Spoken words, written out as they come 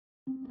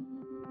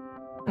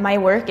My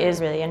work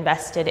is really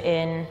invested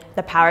in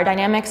the power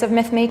dynamics of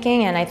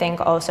myth-making, and I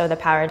think also the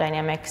power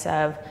dynamics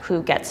of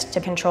who gets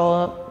to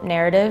control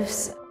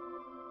narratives.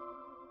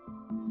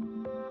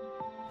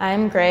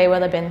 I'm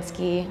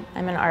Wielebinski.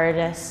 I'm an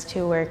artist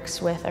who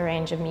works with a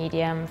range of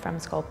medium from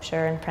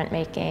sculpture and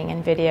printmaking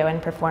and video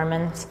and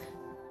performance.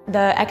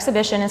 The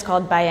exhibition is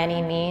called By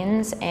Any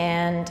Means,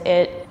 and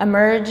it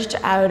emerged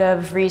out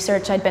of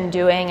research I'd been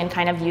doing and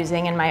kind of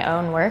using in my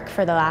own work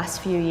for the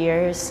last few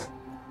years.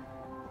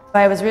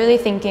 I was really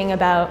thinking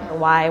about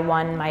why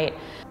one might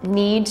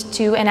need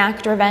to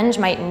enact revenge,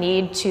 might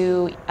need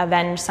to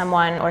avenge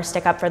someone or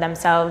stick up for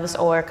themselves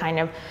or kind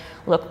of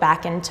look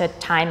back into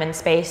time and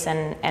space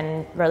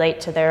and relate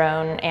to their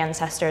own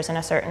ancestors in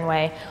a certain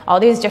way. All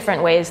these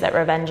different ways that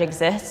revenge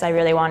exists, I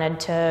really wanted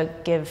to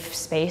give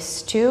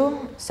space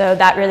to. So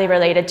that really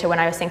related to when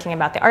I was thinking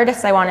about the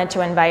artists I wanted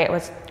to invite,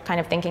 was kind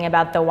of thinking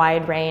about the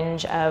wide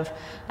range of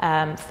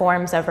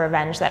forms of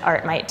revenge that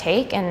art might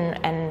take,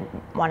 and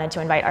wanted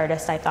to invite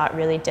artists I thought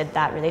really did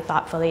that really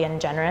thoughtfully and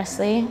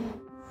generously.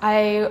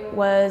 I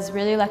was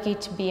really lucky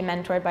to be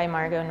mentored by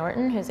Margot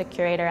Norton, who's a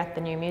curator at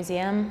the New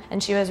Museum,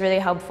 and she was really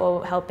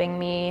helpful helping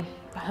me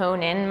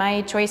hone in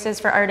my choices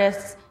for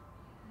artists.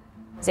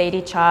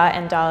 Zadie Xa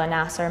and Dala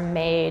Nasser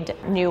made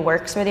new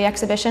works for the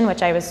exhibition,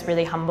 which I was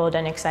really humbled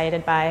and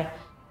excited by.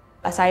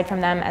 Aside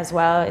from them as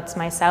well, it's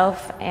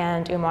myself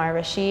and Umar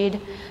Rashid,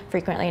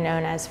 frequently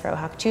known as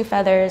Frohawk Two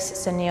Feathers,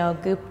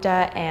 Sunil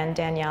Gupta, and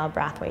Danielle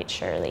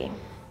Brathwaite-Shirley.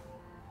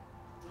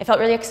 It felt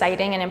really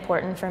exciting and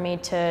important for me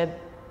to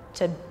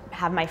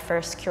have my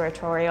first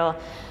curatorial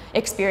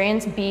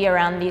experience be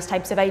around these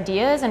types of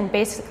ideas, and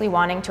basically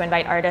wanting to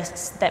invite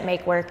artists that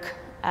make work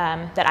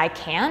that I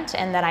can't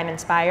and that I'm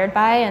inspired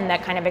by, and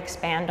that kind of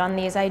expand on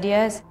these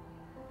ideas.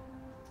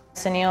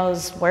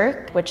 Sunil's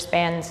work, which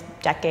spans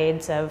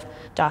decades of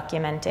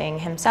documenting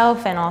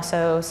himself and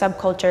also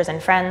subcultures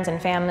and friends and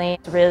family,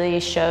 really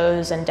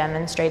shows and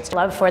demonstrates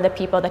love for the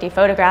people that he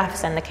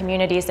photographs and the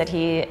communities that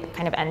he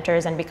kind of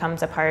enters and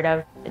becomes a part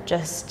of. It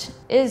just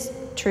is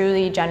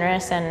truly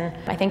generous and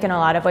I think in a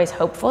lot of ways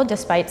hopeful,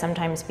 despite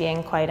sometimes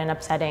being quite an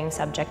upsetting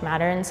subject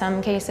matter in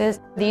some cases.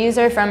 These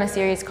are from a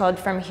series called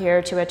From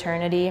Here to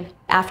Eternity.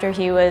 After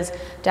he was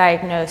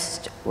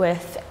diagnosed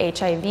with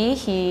HIV,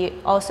 he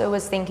also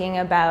was thinking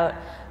about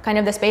kind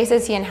of the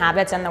spaces he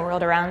inhabits and the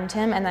world around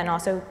him, and then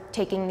also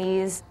taking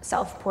these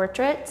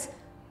self-portraits.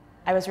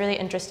 I was really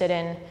interested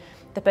in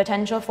the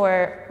potential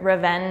for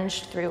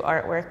revenge through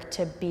artwork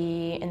to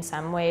be, in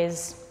some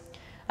ways,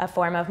 a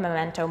form of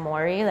memento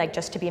mori. Like,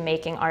 just to be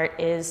making art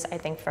is, I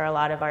think for a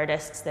lot of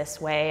artists,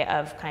 this way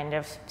of kind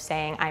of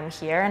saying, I'm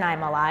here and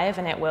I'm alive,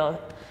 and it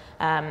will,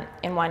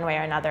 in one way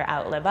or another,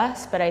 outlive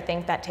us. But I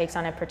think that takes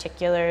on a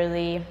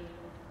particularly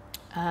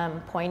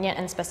poignant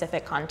and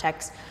specific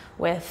context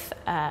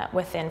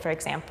within, for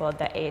example,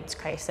 the AIDS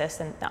crisis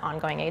and the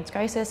ongoing AIDS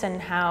crisis,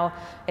 and how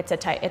it's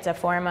a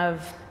form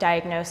of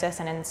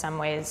diagnosis and in some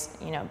ways,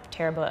 you know,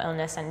 terrible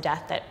illness and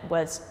death that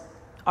was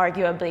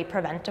arguably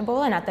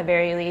preventable, and at the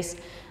very least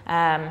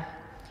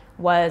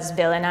was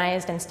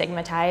villainized and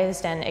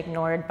stigmatized and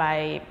ignored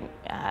by,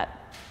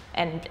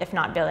 and if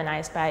not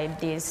villainized by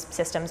these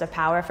systems of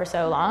power for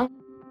so long.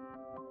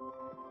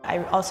 I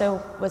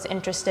also was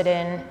interested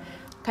in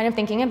kind of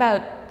thinking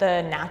about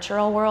the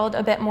natural world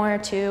a bit more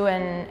too,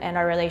 and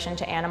our relation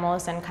to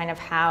animals and kind of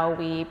how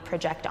we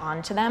project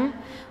onto them,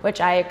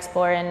 which I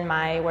explore in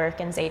my work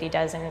and Zadie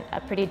does in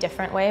a pretty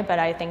different way, but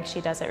I think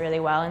she does it really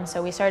well. And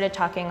so we started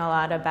talking a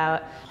lot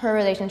about her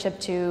relationship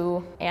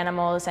to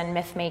animals and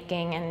myth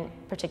making, and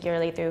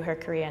particularly through her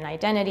Korean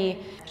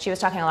identity. She was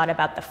talking a lot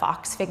about the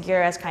fox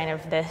figure as kind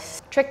of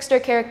this trickster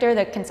character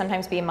that can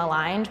sometimes be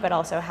maligned, but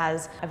also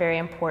has a very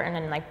important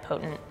and like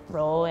potent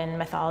role in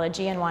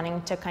mythology, and wanting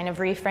to kind of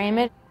reframe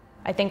it.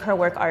 I think her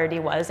work already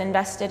was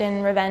invested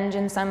in revenge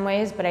in some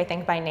ways, but I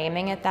think by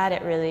naming it that,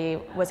 it really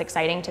was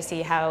exciting to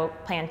see how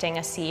planting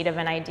a seed of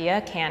an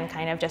idea can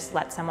kind of just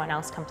let someone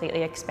else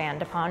completely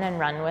expand upon and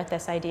run with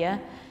this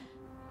idea.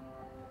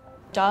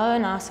 Dala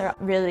Nasser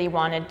really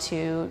wanted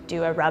to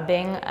do a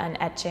rubbing, an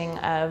etching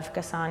of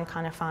Ghassan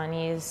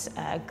Kanafani's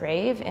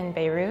grave in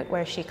Beirut,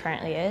 where she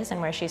currently is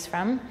and where she's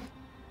from.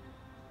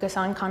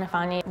 Ghassan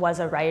Kanafani was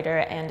a writer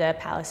and a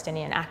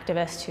Palestinian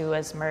activist who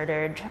was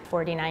murdered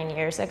 49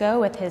 years ago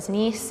with his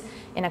niece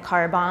in a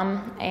car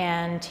bomb,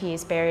 and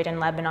he's buried in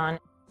Lebanon.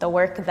 The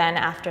work then,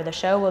 after the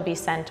show, will be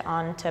sent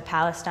on to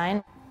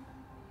Palestine.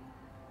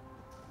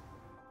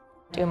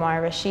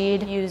 Umar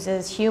Rashid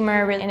uses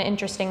humor in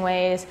interesting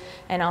ways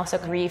and also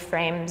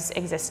reframes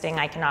existing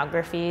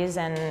iconographies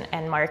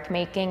and mark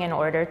making in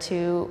order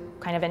to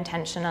kind of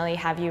intentionally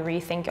have you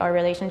rethink our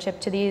relationship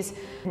to these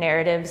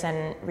narratives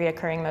and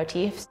reoccurring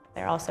motifs.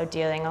 They're also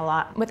dealing a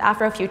lot with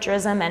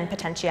Afrofuturism and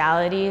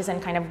potentialities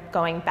and kind of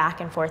going back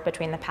and forth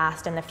between the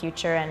past and the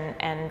future,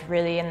 and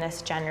really in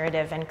this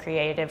generative and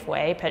creative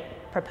way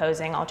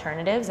proposing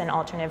alternatives and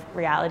alternative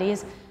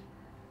realities.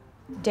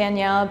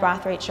 Danielle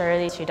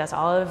Brathwaite-Shirley, she does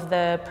all of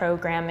the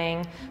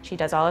programming, she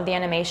does all of the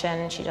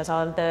animation, she does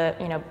all of the,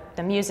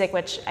 the music,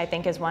 which I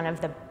think is one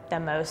of the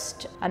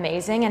most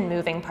amazing and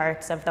moving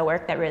parts of the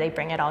work that really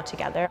bring it all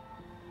together.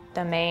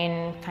 The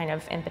main kind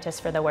of impetus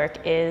for the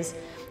work is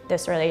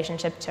this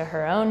relationship to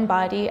her own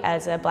body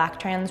as a Black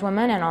trans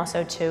woman, and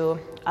also to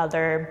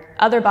other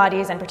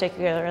bodies, and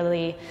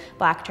particularly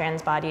Black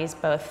trans bodies,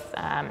 both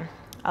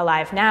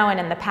alive now and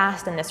in the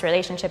past, and this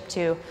relationship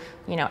to,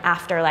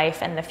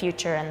 afterlife and the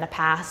future and the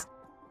past.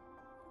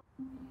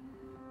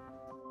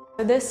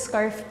 This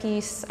scarf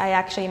piece I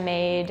actually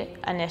made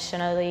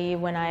initially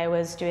when I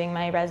was doing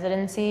my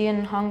residency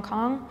in Hong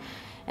Kong,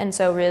 and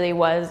so really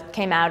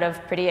came out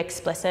of pretty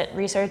explicit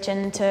research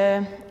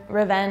into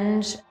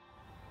revenge.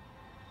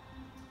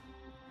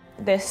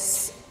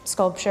 This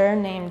sculpture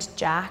named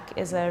Jack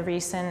is a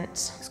recent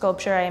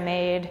sculpture I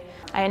made.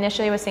 I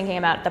initially was thinking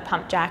about the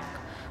pump jack,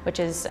 which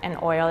is an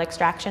oil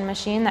extraction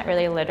machine that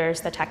really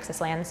litters the Texas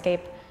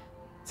landscape.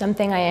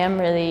 Something I am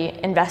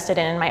really invested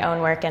in my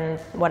own work, and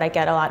what I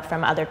get a lot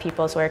from other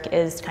people's work,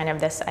 is kind of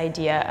this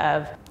idea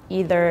of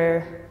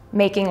either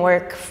making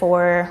work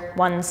for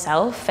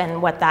oneself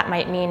and what that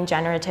might mean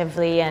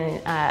generatively,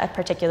 and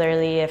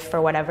particularly if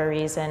for whatever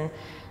reason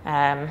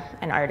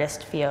an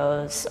artist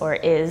feels or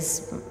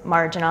is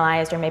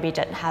marginalized, or maybe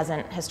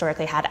hasn't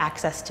historically had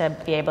access to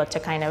be able to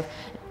kind of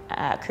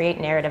create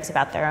narratives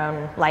about their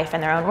own life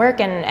and their own work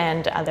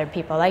and other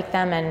people like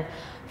them, and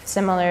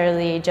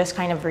similarly just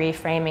kind of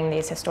reframing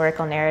these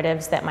historical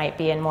narratives that might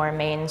be in more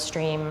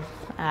mainstream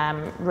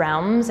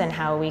realms, and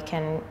how we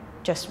can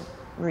just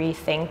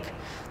rethink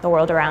the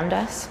world around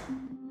us.